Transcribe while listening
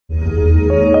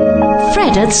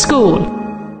night at school.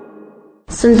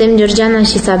 Suntem Georgiana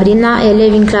și Sabrina,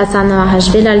 elevi în clasa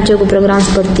 9HV la liceu cu program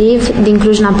sportiv din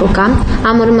Cluj-Napoca.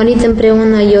 Am urmărit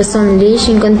împreună Yoson Lee și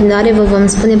în continuare vă vom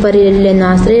spune părerile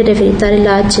noastre referitoare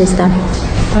la acesta.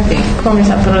 Ok, cum mi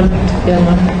s-a părut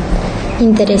filmul?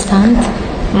 Interesant.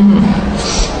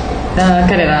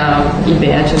 Care era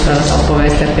ideea centrală sau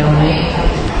povestea filmului?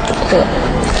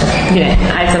 Bine,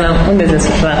 hai să luăm. Unde se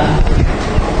desfășura?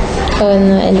 În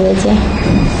Elveția.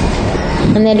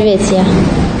 În Elveția.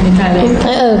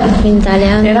 În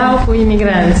Italia. Erau cu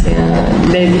imigranți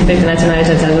de diferite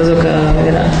naționalități. Ați văzut că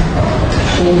era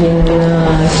și din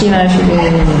China și din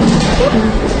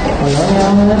Polonia.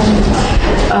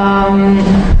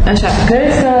 Așa,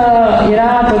 crezi că era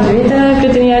potrivită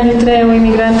prietenia dintre o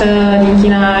imigrantă din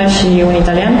China și un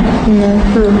italian? Nu.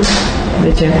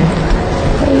 De ce?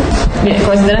 Bine,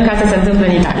 considerăm că asta se întâmplă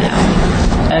în Italia,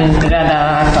 în perioada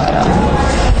actuală.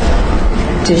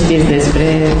 Ce știți despre,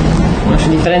 nu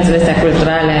știu, diferențele astea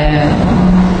culturale?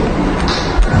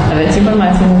 Aveți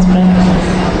informații despre?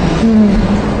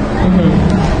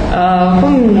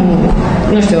 Cum,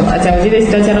 nu știu, ați auzit de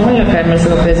situația românilor care merg să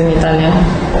lucreze în Italia?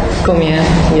 Cum e?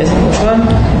 Este ușor?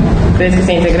 Crezi că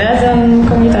se integrează în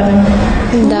comunitate?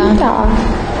 Da.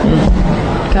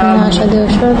 Nu așa de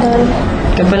ușor, dar...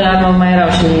 Că până la urmă mai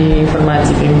erau și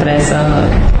informații prin presă.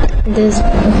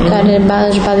 Care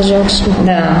își bat joc și...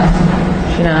 Da.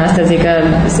 Și na, asta zic că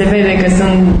se vede că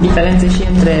sunt diferențe și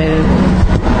între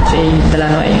cei de la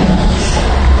noi.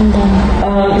 Da.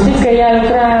 Știți că ea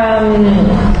lucra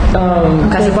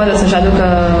ca să poată să-și aducă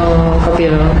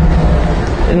copilul.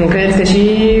 Credeți că și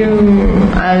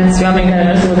alți oameni care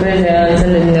nu se lucreze în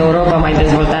țările din Europa mai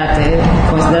dezvoltate,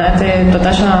 considerate tot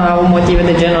așa, au motive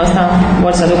de genul ăsta?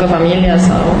 Vor să aducă familia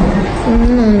sau...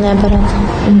 Nu neapărat.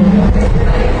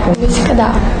 Zic că da.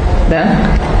 Da?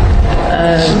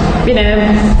 Bine,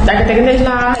 dacă te gândești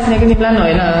la... Hai să ne gândim la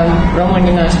noi, la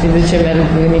românii noștri, de ce merg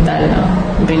în Italia,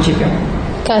 în principiu?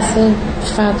 Ca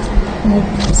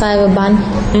să aibă bani,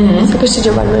 să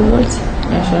câștige bani mai mulți.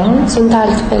 Așa. Sunt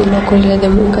altfel locurile de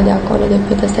muncă de acolo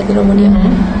decât astea din România.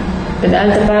 Pe de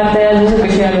altă parte, a zis că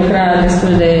și ea lucra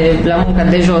destul de la munca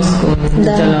de jos, cum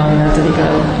zicea la un moment dat, adică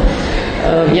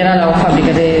era la o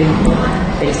fabrică de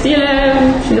textile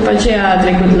și după aceea a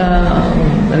trecut la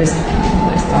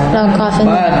la cafe,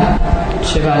 bar,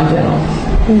 ceva în genul.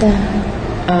 Da.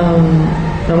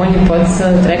 Românii pot să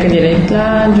treacă direct la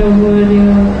joburi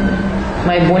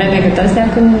mai bune decât astea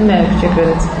când merg, ce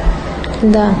credeți?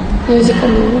 Da, eu zic că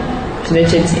nu. Și de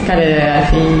ce, care ar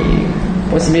fi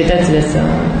posibilitățile să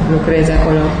lucrezi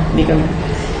acolo? Adică,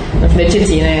 nu știu, de ce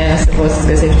ține să poți să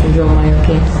găsești un job mai ok?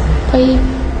 Păi,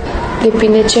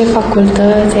 depinde ce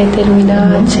facultăți ai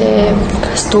terminat, ce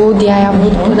studii ai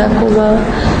avut până acum.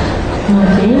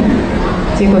 Ok.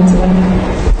 Sigur, sigur.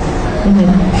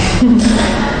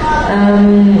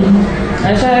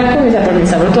 Așa, cum mi s-a părut?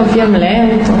 S-a părut un film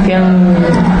lent, un film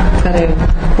care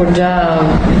curgea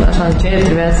așa încet,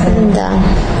 trebuia să... Da,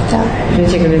 da. De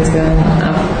ce credeți că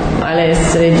a ales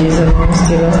regizorul în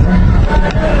stilul ăsta?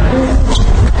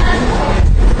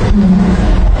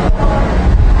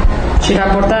 Și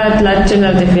raportat la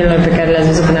celelalte filmuri pe care le-ați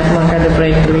văzut până acum în cadrul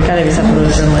proiectului, care vi s-a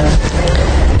părut cel mai...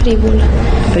 Primul.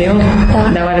 Primul? Da.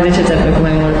 Dar oare de ce ți-a plăcut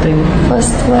mai mult primul? A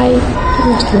fost mai,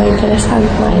 nu știu, mai interesant,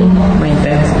 mai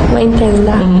intens. Mai intens,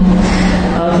 da.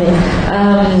 Ok.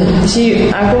 Și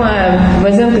acum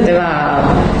văzând câteva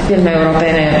filme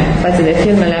europene față de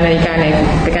filmele americane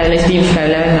pe care le știm și care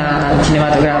le avem la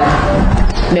cinematograf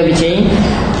de obicei,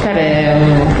 care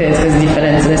credeți că sunt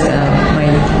diferențele astea mai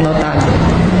notate,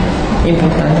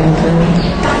 importante între ele?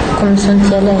 Cum sunt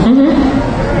ele?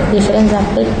 Diferența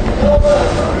pe...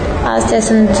 Astea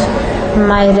sunt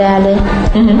mai reale.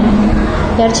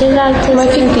 Iar celelalte mai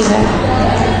fictive.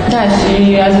 Da, și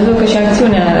ați văzut că și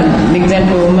acțiunea, de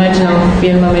exemplu, mergi la un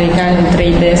film american în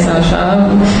 3D sau așa,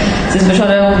 se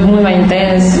desfășoară mult mai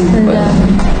intens,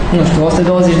 nu știu,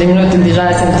 120 de minute deja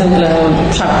se întâmplă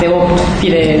 7-8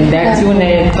 fire de acțiune,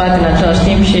 toate în același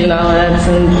timp și la un moment dat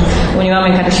sunt unii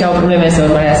oameni care și au probleme să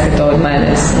urmărească tot, mai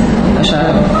ales așa,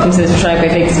 cum se desfășoară cu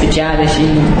efecte speciale și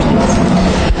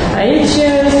aici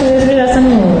se desfășoară să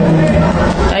nu...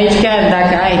 Aici chiar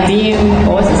dacă ai timp,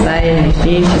 poți să stai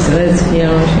liniștit și să vezi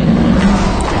filmul și...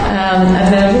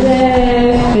 Ați mai auzit de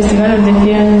festivalul de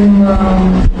film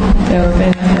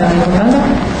european la importanță?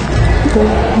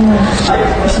 Nu.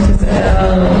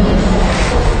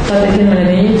 Toate filmele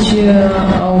de aici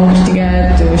au câștigat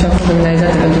și au fost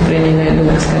nominalizate pentru premiile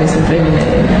Lux, care sunt premiile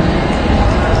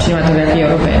cinematografie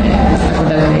europene,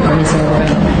 acordate de Comisia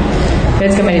Europeană.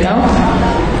 Crezi că meritau?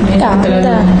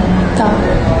 Da.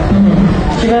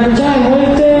 Și v-ar plăcea mai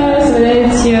mult să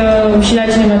vedeți și la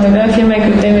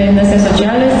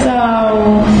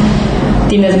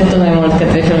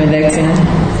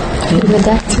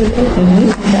vedeați.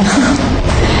 Da.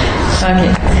 Ok.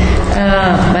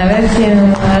 Mai aveți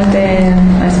alte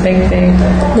aspecte?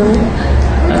 Nu.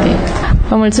 Ok.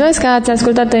 Vă mulțumesc că ați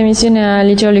ascultat emisiunea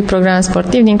Liceului Program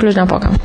Sportiv din Cluj-Napoca.